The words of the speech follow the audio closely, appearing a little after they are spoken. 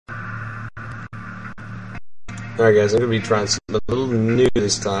Alright guys, I'm going to be trying something a little new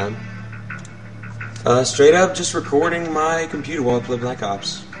this time. Straight up just recording my computer while I play Black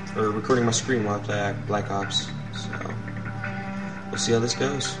Ops. Or recording my screen while I play Black Ops. So, we'll see how this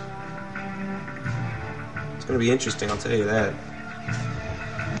goes. It's going to be interesting, I'll tell you that.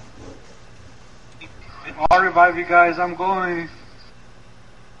 I'll revive you guys, I'm going.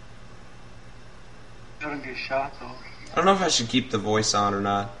 I don't get shot though. I don't know if I should keep the voice on or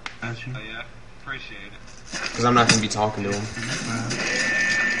not. Got you. Oh yeah, appreciate it. Because I'm not going to be talking to him.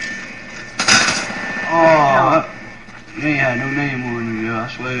 Oh, you ain't had no name on you, I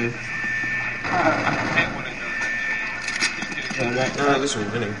swear. Yeah, This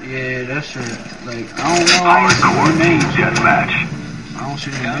one's winning. yeah, that's right. Like, I don't know, I ain't seen no names. Jet match. I don't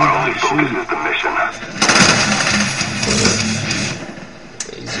see no names. Our only focus is the mission.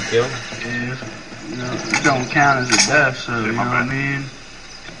 Easy kill. Yeah, you know, it don't count as a death, so you know what I mean?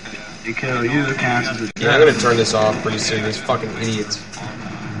 They kill you, it counts as a death. Yeah, I'm going to turn this off pretty soon. These fucking idiots.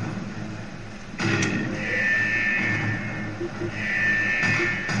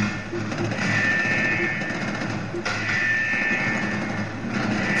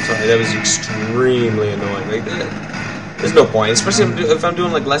 Sorry, that was extremely annoying. Like that. There's no point, especially if I'm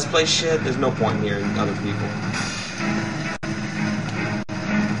doing like Let's Play shit. There's no point in hearing other people.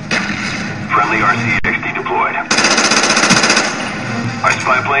 Friendly RC-XD deployed. Our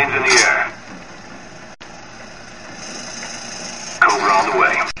spy plane's in the air. Cobra on the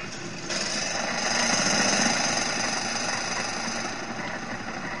way.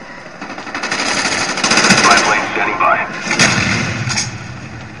 Spy plane standing by.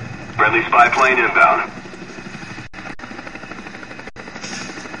 Friendly spy plane inbound.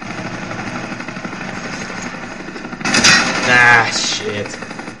 Ah, shit.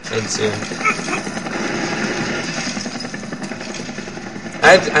 Didn't see him.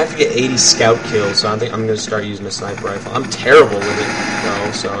 I have to get 80 scout kills, so I think I'm going to start using a sniper rifle. I'm terrible with it,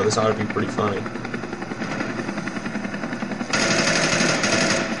 though, so this ought to be pretty funny.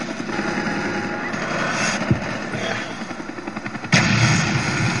 Yeah.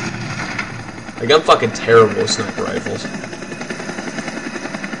 Like, I'm fucking terrible with sniper rifles.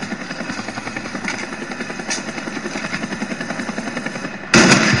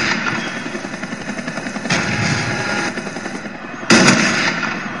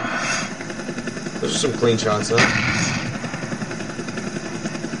 Those are some clean shots, huh?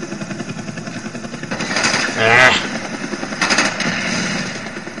 Ah!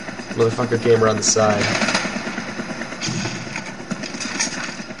 Motherfucker came around the side.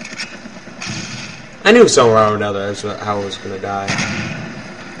 I knew somewhere or another that's how I was gonna die.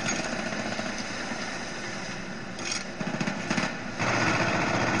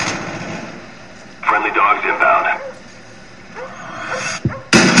 Friendly dogs inbound.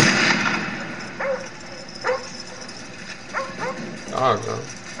 Oh, no.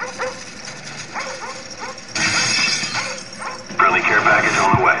 Friendly care package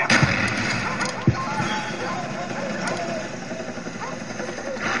on the way.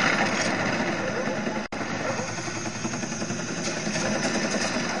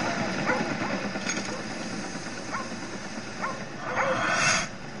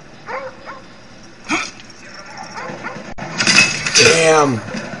 Damn!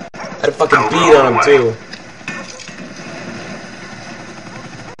 I had a fucking beat on him, too.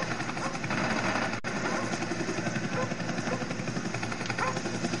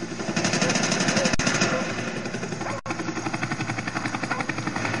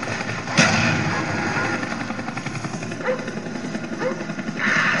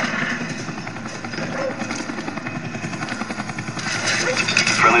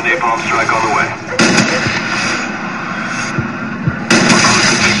 Friendly napalm strike on the way.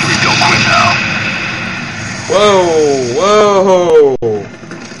 Victory, don't quit now. Whoa! Whoa!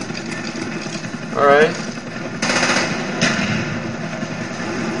 Alright.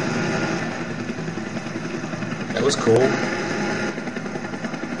 That was cool.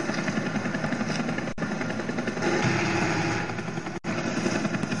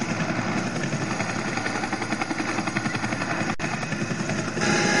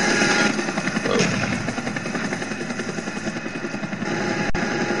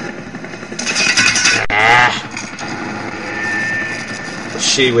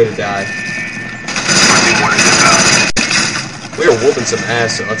 Shitty way to die. We were whooping some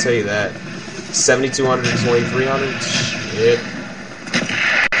ass, so I'll tell you that. 7,200 and 2,300? Shit.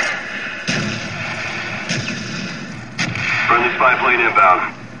 Friendly spy plane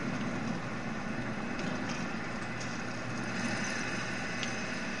inbound.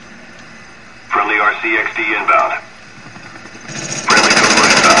 Friendly RCXD inbound. Friendly Cobra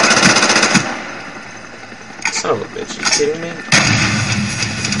inbound. Son kidding me?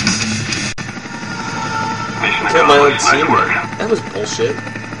 Mission Killed my own accomplished. Nice teammate. work. That was bullshit.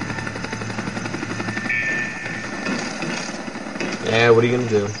 Yeah, what are you gonna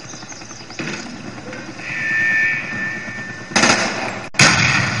do?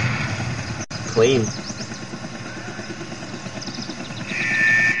 Clean.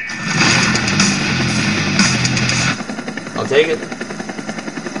 I'll take it.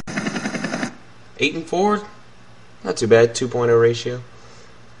 8 and 4? Not too bad. 2.0 ratio.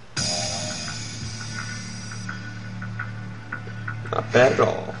 Not bad at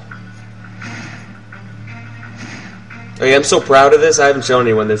all. Oh yeah, I'm so proud of this. I haven't shown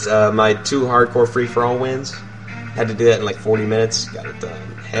anyone this. My 2 hardcore free-for-all wins. Had to do that in like 40 minutes. Got it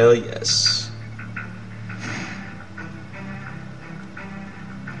done. Hell yes.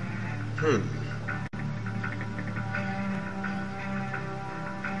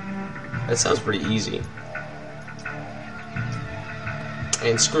 That sounds pretty easy.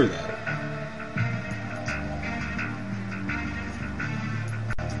 And screw that.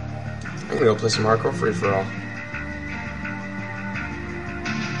 I'm gonna go play some hardcore free-for-all.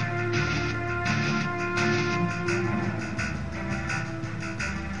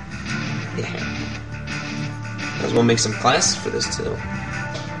 Yeah. Might as well make some classes for this too.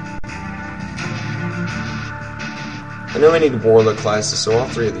 I know I need warlock classes, so all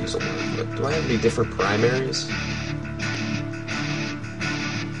 3 of these will work, but do I have any different primaries?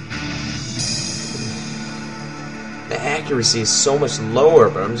 The accuracy is so much lower,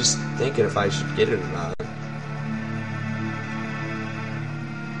 but I'm just thinking if I should get it or not.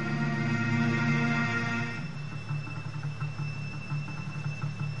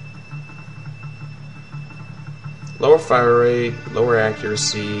 Lower fire rate, lower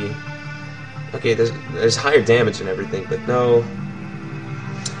accuracy. Okay, there's higher damage and everything, but no.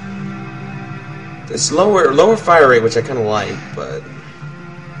 It's lower fire rate, which I kind of like, but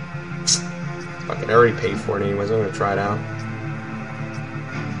fucking I already paid for it anyways. I'm gonna try it out.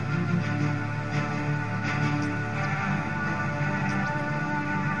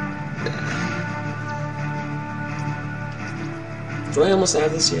 Nah. Do I almost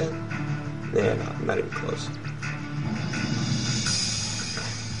have this yet? Yeah, no, I'm not even close.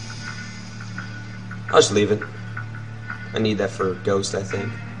 I'll just leave it. I need that for Ghost, I think.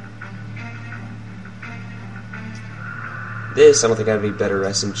 This, I don't think I have any better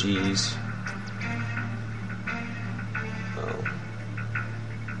SMGs. Oh.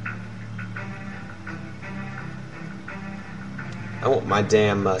 I want my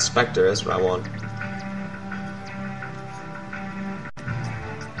damn Spectre, that's what I want.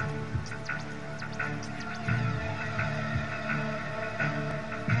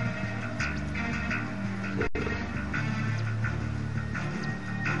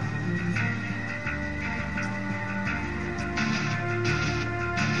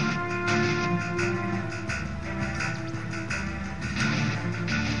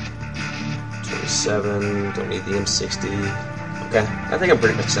 Don't need the M60. Okay, I think I'm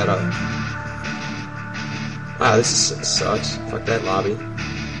pretty much set up. Wow, this sucks. Fuck that lobby.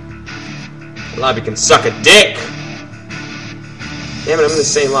 The lobby can suck a dick! Damn it, I'm in the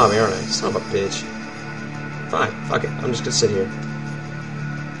same lobby, aren't I? Son of a bitch. Fine, fuck it. I'm just gonna sit here.